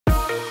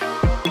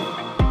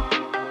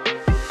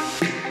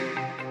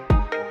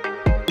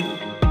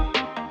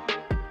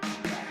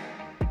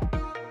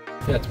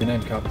Yeah, to be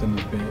named captain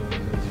is a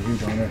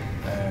huge honour,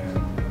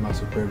 a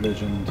massive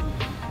privilege, and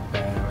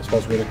I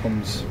suppose with it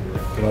comes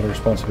a lot of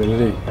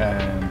responsibility.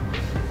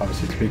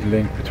 Obviously, to be the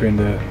link between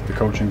the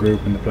coaching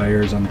group and the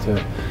players, and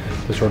to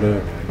sort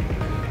of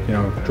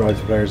drive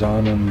the players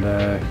on, and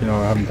I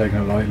haven't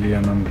taken it lightly,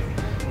 and I'm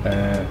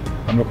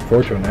looking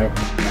forward to it now.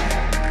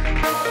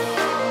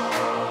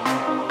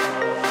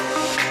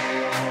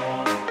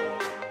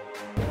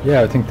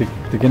 Yeah, I think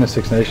the Guinness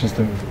Six Nations,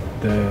 the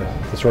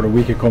sort of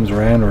week it comes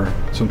around, or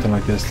something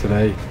like this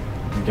today,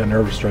 you get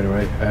nervous straight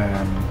away.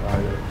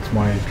 It's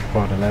my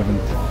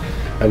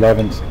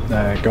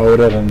 11th go at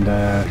it, and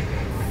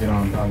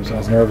I was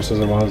as nervous as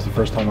I was the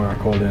first time I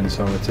got called in.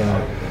 So it's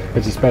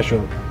a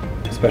special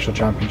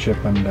championship,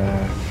 and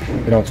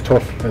it's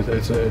tough.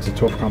 It's a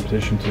tough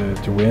competition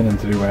to win and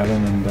to do well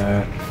in, and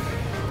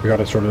we got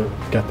to sort of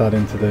get that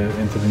into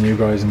the new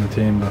guys in the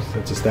team. That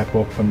it's a step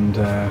up, and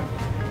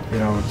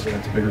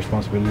it's a big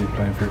responsibility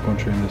playing for your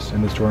country in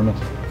this tournament.